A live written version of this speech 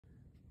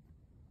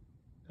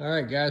All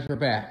right, guys, we're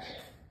back.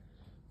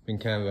 Been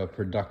kind of a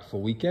productive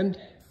weekend.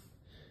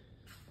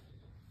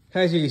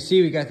 As you can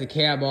see, we got the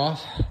cab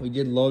off. We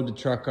did load the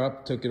truck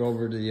up, took it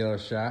over to the other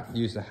shop,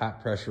 used a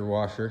hot pressure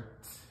washer,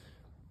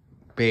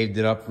 bathed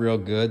it up real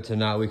good. So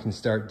now we can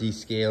start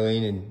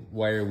descaling and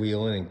wire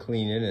wheeling and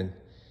cleaning and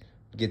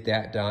get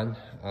that done.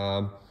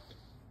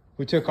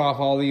 We took off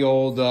all the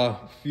old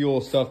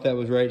fuel stuff that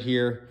was right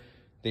here.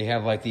 They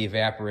have like the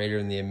evaporator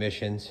and the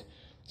emissions.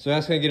 So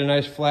that's gonna get a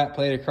nice flat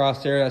plate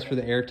across there. That's where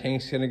the air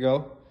tank's gonna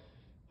go.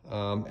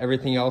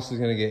 Everything else is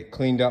gonna get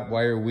cleaned up,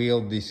 wire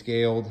wheeled,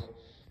 descaled.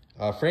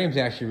 Frame's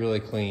actually really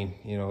clean.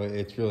 You know,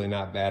 it's really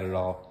not bad at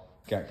all.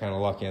 Got kind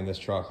of lucky on this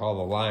truck. All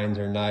the lines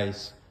are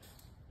nice.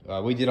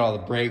 We did all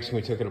the brakes and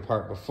we took it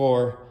apart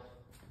before.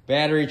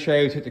 Battery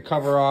tray, we took the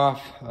cover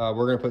off.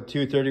 We're gonna put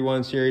two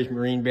 31 series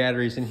marine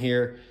batteries in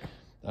here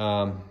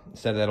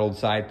instead of that old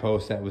side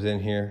post that was in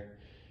here.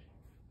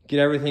 Get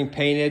everything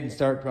painted and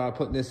start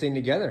putting this thing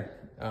together.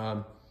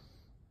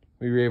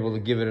 We were able to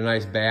give it a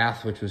nice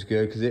bath, which was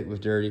good because it was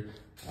dirty.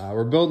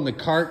 We're building the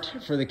cart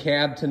for the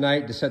cab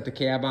tonight to set the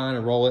cab on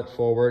and roll it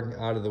forward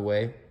out of the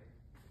way.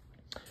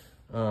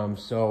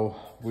 So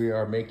we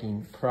are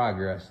making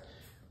progress.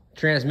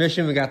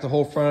 Transmission, we got the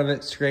whole front of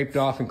it scraped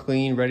off and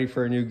clean, ready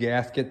for a new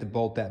gasket to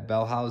bolt that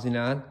bell housing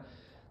on.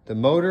 The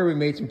motor, we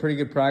made some pretty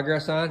good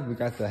progress on. We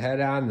got the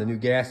head on, the new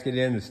gasket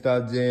in, the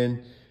studs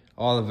in,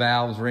 all the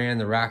valves ran,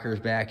 the rockers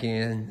back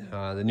in,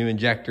 the new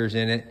injectors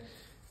in it.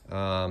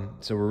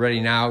 So we're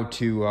ready now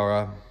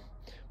to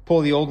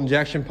pull the old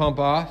injection pump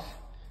off,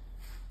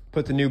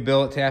 put the new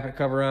billet tappet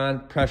cover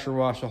on, pressure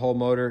wash the whole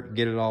motor,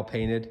 get it all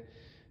painted.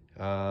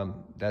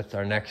 That's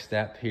our next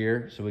step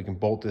here, so we can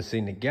bolt this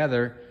thing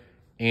together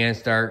and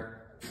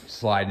start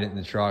sliding it in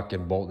the truck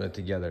and bolting it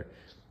together.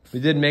 We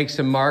did make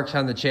some marks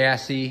on the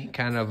chassis,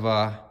 kind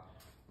of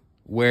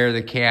where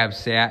the cab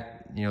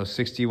sat. You know,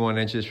 61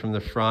 inches from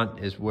the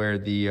front is where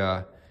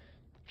the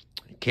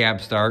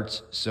cab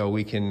starts, so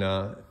we can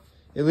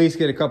at least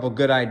get a couple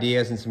good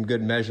ideas and some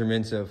good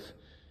measurements of,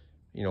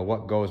 you know,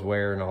 what goes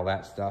where and all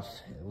that stuff.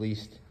 At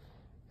least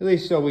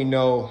so we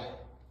know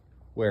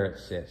where it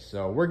sits.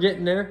 So we're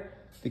getting there.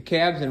 The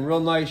cab's in real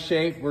nice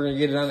shape. We're gonna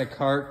get it on the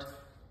cart.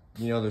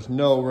 You know, there's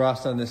no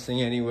rust on this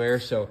thing anywhere.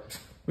 So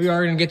we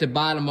are gonna get the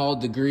bottom all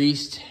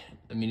degreased.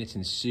 I mean, it's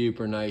in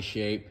super nice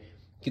shape.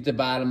 Get the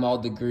bottom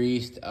all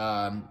degreased,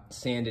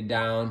 sanded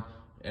down,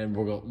 and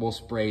we'll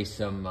spray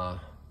some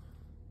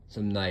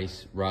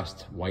nice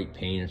rust white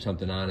paint or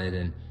something on it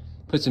and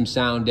put some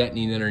sound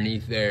deadening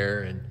underneath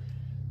there. And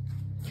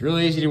it's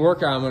really easy to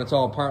work on when it's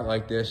all apart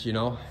like this, you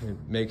know. It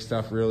makes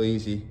stuff real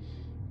easy.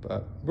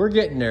 But we're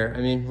getting there. I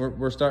mean,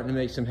 we're starting to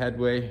make some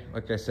headway.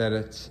 Like I said,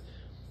 it's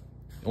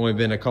only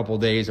been a couple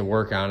days of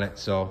work on it.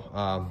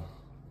 So,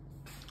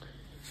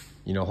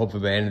 you know,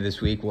 hopefully by the end of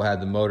this week, we'll have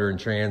the motor and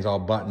trans all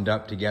buttoned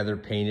up together,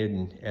 painted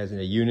and as in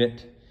a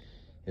unit.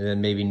 And then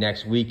maybe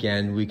next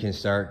weekend, we can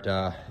start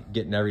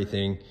getting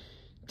everything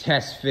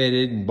test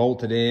fitted and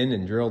bolted in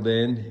and drilled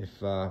in.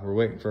 If we're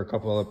waiting for a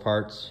couple other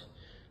parts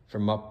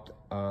from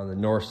up on the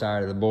north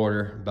side of the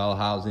border, bell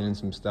housing and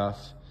some stuff.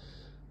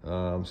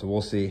 So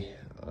we'll see.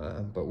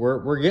 But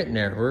we're getting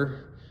there. We're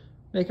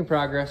making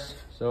progress.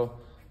 So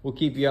we'll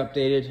keep you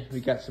updated. We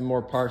got some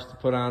more parts to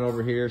put on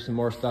over here, some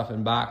more stuff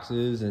in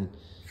boxes, and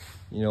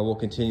you know, we'll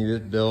continue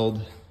this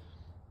build,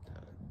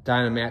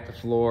 dynamat the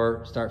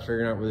floor, start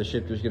figuring out where the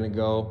shifter's gonna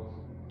go,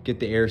 get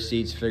the air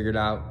seats figured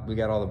out. We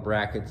got all the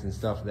brackets and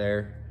stuff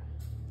there.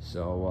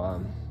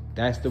 So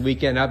that's the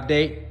weekend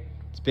update.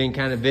 It's been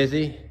kind of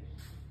busy.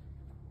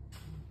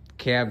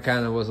 Cab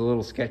kind of was a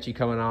little sketchy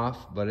coming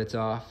off, but it's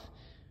off.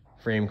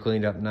 Frame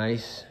cleaned up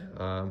nice.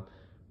 We're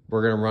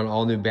gonna run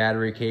all new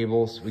battery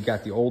cables. We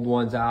got the old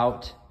ones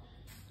out.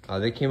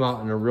 They came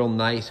out in a real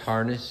nice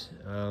harness,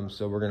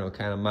 so we're gonna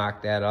kind of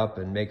mock that up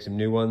and make some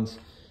new ones.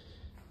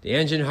 The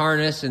engine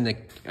harness and the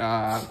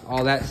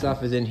all that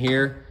stuff is in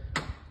here.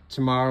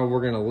 Tomorrow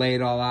we're gonna lay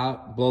it all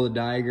out, blow the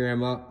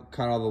diagram up,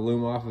 cut all the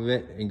loom off of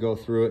it, and go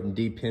through it and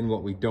de-pin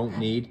what we don't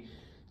need.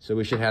 So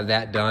we should have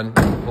that done,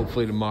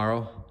 hopefully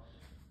tomorrow.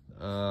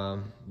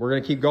 We're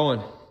gonna keep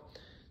going.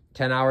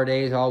 10-hour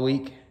days all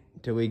week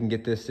until we can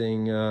get this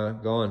thing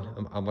going.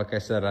 Like I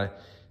said, I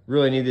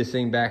really need this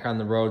thing back on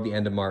the road the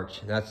end of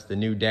March. That's the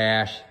new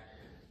dash,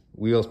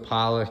 wheels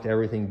polished,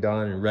 everything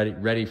done and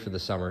ready for the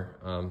summer.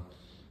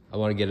 I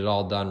want to get it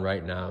all done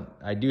right now.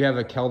 I do have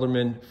a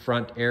Kelderman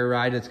front air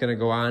ride that's going to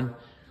go on.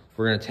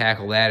 We're going to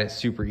tackle that. It's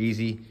super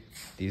easy.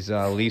 These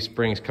leaf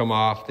springs come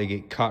off. They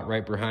get cut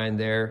right behind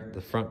there.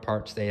 The front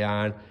part stay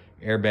on.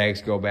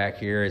 Airbags go back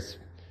here. It's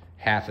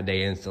half a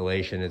day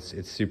installation.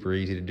 It's super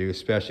easy to do,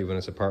 especially when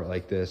it's a part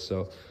like this.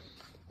 So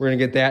we're going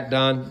to get that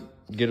done,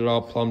 get it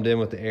all plumbed in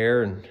with the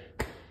air, and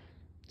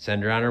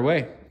send her on her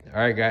way. All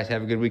right, guys,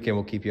 have a good weekend.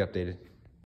 We'll keep you updated.